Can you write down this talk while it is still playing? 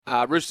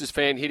Roosters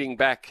fan hitting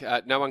back.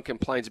 No one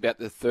complains about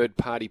the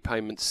third-party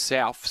payments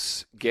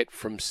Souths get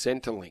from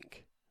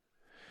Centrelink.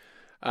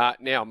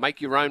 Now,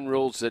 make your own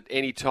rules at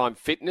Anytime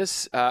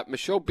Fitness.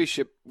 Michelle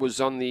Bishop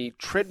was on the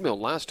treadmill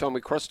last time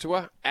we crossed to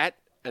her at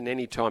an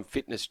Anytime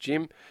Fitness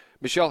gym.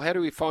 Michelle, how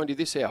do we find you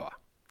this hour?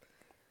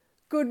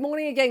 Good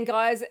morning again,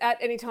 guys.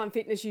 At Anytime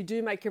Fitness, you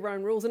do make your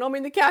own rules, and I'm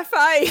in the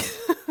cafe.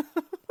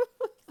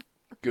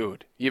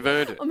 Good. You've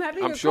earned it.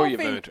 I'm sure coffee.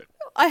 you've earned it.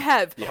 I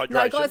have. Hydration.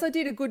 No, guys, I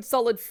did a good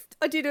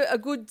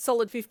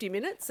solid 50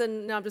 minutes,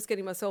 and now I'm just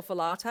getting myself a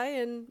latte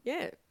and,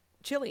 yeah,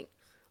 chilling.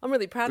 I'm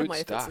really proud of my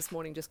efforts this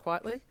morning, just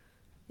quietly.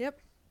 Yep.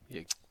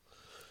 Yeah.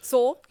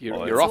 Sore.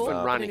 You're off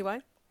and running.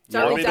 Anyway, it's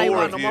I'm only in day awe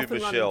one. of I'm you, off and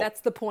Michelle. running.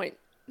 That's the point.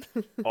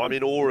 I'm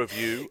in awe of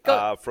you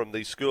from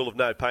the School of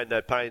No Pain,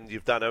 No Pain.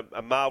 You've done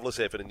a marvellous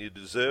effort and you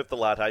deserve the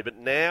latte. But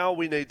now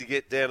we need to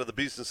get down to the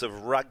business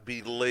of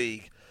rugby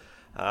league.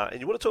 And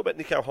you want to talk about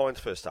Nicho Hynes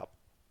first up?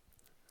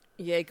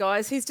 Yeah,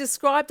 guys, he's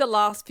described the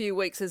last few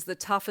weeks as the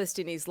toughest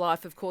in his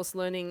life, of course,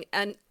 learning.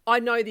 And I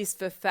know this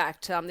for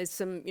fact. There's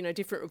some,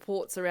 different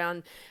reports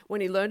around when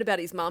he learned about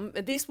his mum.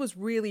 This was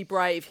really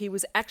brave. He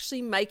was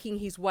actually making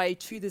his way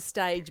to the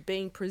stage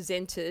being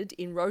presented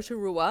in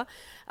Rotorua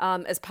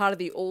as part of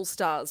the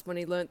All-Stars when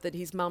he learnt that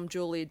his mum,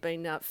 Julie, had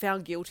been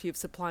found guilty of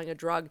supplying a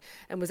drug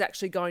and was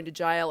actually going to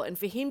jail. And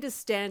for him to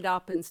stand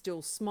up and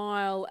still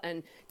smile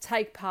and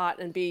take part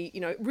and be,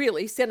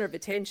 really centre of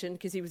attention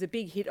because he was a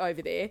big hit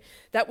over there,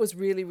 that was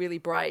really, really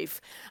brave.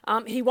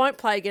 He won't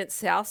play against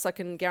South, I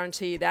can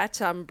guarantee you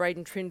that.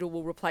 Braden Trindle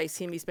will replace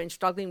him. He's been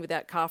struggling with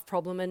that calf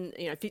problem and,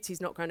 Fitzy's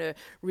not going to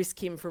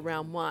risk him for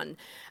round one.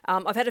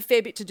 I've had a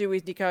fair bit to do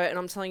with Nicho and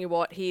I'm telling you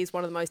what, he is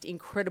one of the most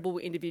incredible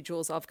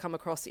individuals I've come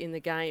across in the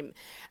game.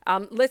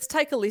 Let's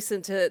take a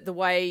listen to the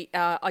way,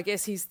 I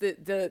guess, he's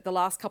the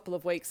last couple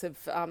of weeks of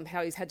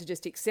how he's had to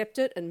just accept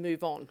it and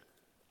move on.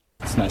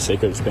 It's no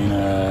secret, it's been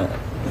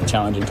a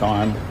challenging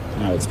time.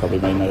 It's probably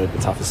been the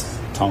toughest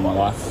time of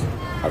my life.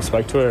 I've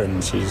spoke to her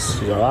and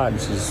she's all right and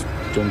she's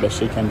doing the best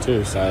she can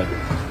too, so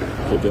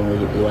keep doing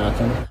the way I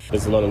can.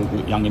 There's a lot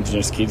of young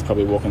Indigenous kids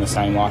probably walking the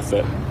same life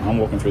that I'm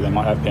walking through. They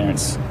might have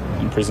parents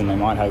in prison, they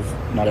might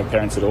not have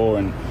parents at all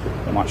and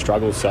they might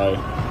struggle, so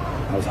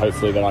I was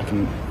hopefully that I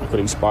could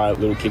inspire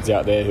little kids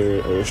out there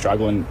who are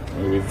struggling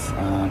with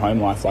home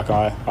life like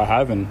I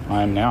have and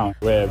I am now.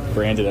 We're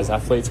branded as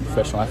athletes,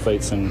 professional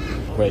athletes, and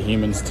we're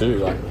humans too.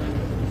 Like,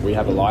 we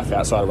have a life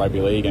outside of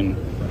rugby league and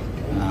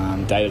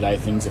day-to-day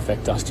things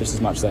affect us just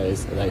as much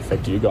as they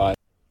affect you guys.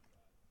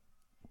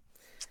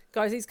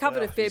 Guys, he's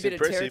covered a fair bit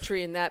impressive. of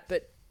territory in that,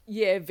 but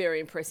yeah,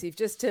 very impressive.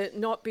 Just to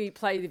not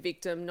play the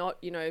victim,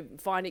 not,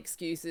 find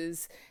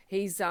excuses.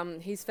 He's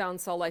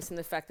found solace in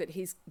the fact that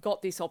he's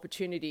got this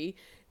opportunity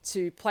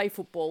to play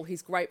football.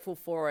 He's grateful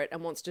for it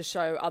and wants to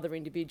show other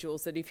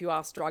individuals that if you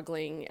are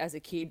struggling as a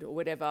kid or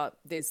whatever,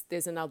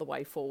 there's another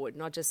way forward.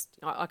 And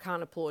I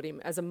can't applaud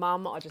him. As a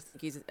mum, I just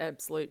think he's an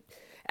absolute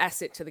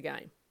asset to the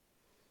game.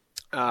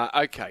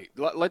 Okay,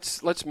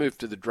 let's move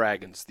to the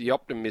Dragons. The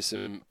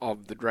optimism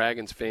of the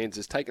Dragons fans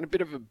has taken a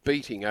bit of a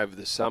beating over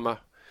the summer.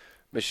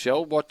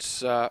 Michelle, what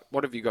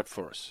have you got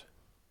for us?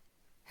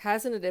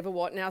 Hasn't it ever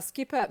what? Now,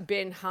 skipper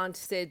Ben Hunt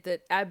said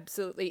that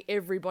absolutely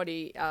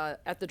everybody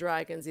at the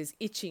Dragons is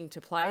itching to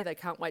play. They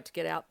can't wait to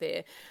get out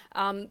there.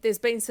 There's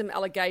been some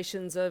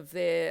allegations of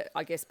there,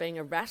 I guess, being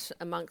a rat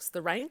amongst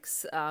the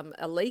ranks,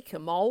 a leak, a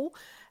mole.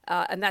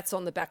 And that's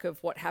on the back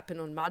of what happened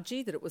on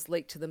Mudgee, that it was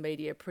leaked to the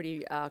media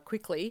pretty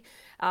quickly.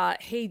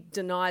 He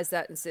denies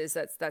that and says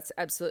that's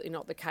absolutely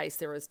not the case.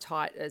 They're as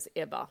tight as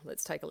ever.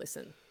 Let's take a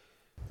listen.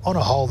 On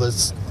a whole,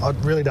 I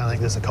really don't think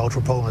there's a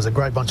cultural problem. There's a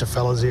great bunch of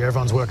fellas here.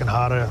 Everyone's working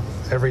harder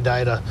every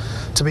day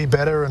to be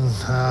better, and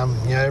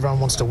everyone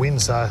wants to win.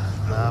 So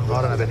I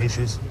don't have any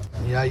issues.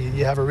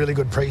 You have a really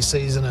good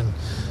pre-season, and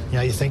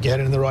you think you're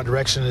heading in the right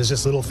direction. There's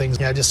just little things,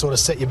 just sort of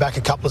set you back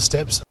a couple of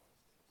steps.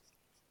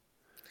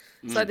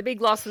 So the big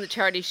loss in the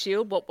Charity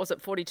Shield, what was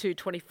it,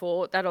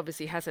 42-24, that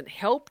obviously hasn't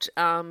helped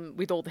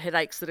with all the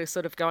headaches that are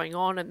sort of going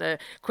on and the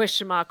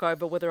question mark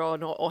over whether or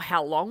not or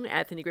how long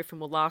Anthony Griffin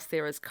will last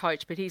there as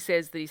coach. But he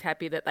says that he's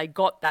happy that they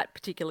got that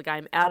particular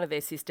game out of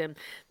their system.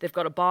 They've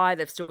got a bye.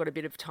 They've still got a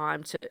bit of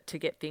time to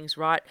get things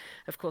right.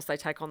 Of course, they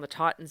take on the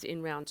Titans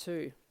in round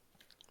 2.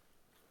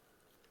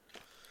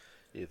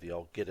 Yeah, the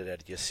old get it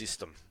out of your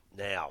system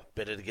now.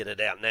 Better to get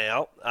it out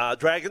now.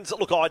 Dragons,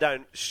 look, I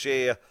don't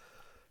share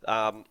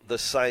the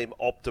same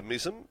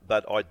optimism,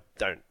 but I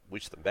don't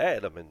wish them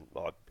bad. I mean,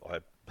 I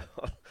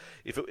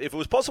if it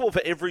was possible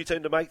for every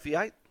team to make the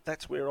 8,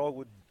 that's where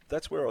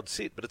I'd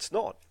sit, but it's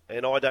not.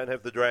 And I don't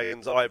have the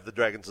Dragons. I have the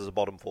Dragons as a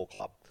bottom 4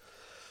 club.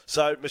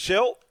 So,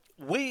 Michelle,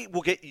 we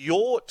will get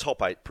your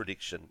top 8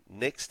 prediction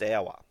next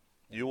hour.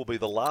 You will be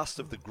the last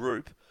of the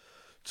group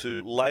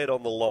to lay it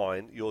on the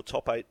line, your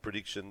top 8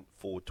 prediction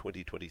for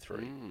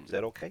 2023. Is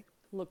that okay?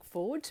 Look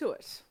forward to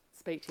it.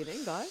 Speak to you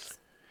then, guys.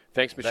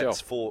 Thanks, Michelle.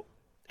 That's for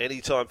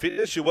Anytime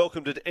Fitness. You're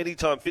welcome to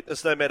Anytime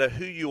Fitness, no matter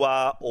who you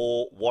are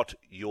or what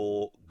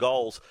your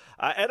goals.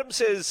 Adam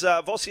says,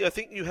 Vossi, I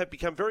think you have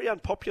become very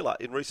unpopular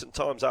in recent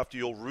times after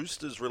your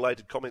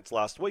Roosters-related comments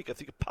last week. I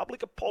think a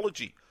public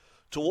apology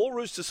to all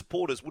Rooster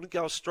supporters wouldn't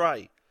go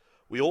astray.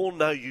 We all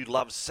know you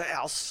love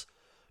South,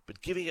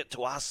 but giving it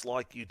to us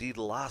like you did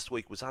last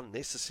week was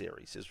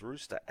unnecessary, says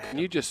Rooster Adam. Can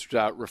you just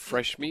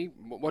refresh me?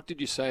 What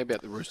did you say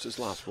about the Roosters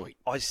last week?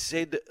 I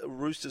said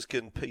Roosters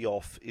can pee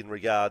off in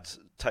regards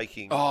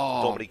taking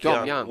Dom Dominic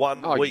Young. Young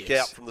one week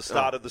yes. out from the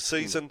start of the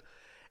season.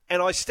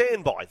 And I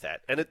stand by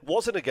that. And it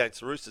wasn't against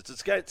the Roosters.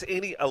 It's against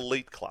any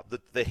elite club,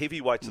 the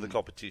heavyweights of the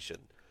competition,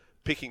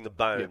 picking the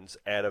bones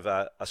out of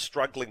a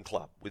struggling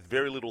club with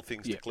very little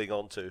things to cling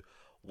on to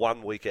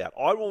 1 week out.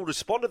 I will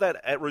respond to that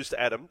at Rooster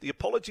Adam. The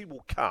apology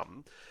will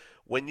come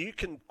when you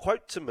can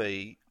quote to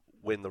me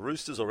when the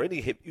Roosters or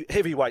any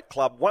heavyweight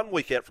club 1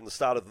 week out from the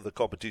start of the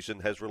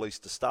competition has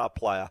released a star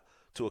player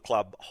to a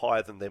club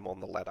higher than them on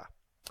the ladder.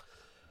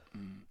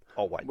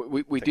 I'll wait.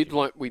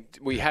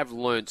 We have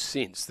learned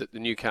since that the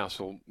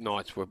Newcastle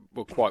Knights were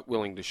quite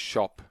willing to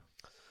shop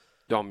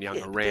Dom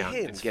Young around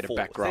and get a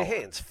back row.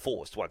 Their hands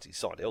forced once he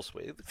signed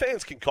elsewhere. The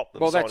fans can cop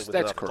them signing with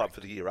another club for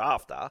the year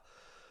after,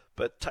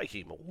 but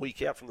taking him a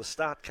week out from the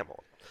start, come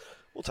on.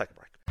 We'll take a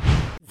break.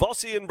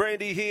 Vossi and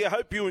Brandy here.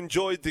 Hope you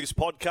enjoyed this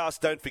podcast.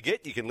 Don't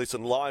forget, you can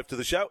listen live to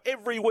the show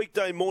every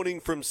weekday morning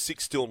from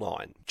 6 till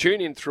 9.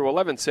 Tune in through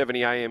 11:70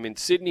 a.m. in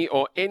Sydney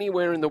or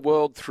anywhere in the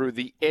world through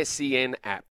the SEN app.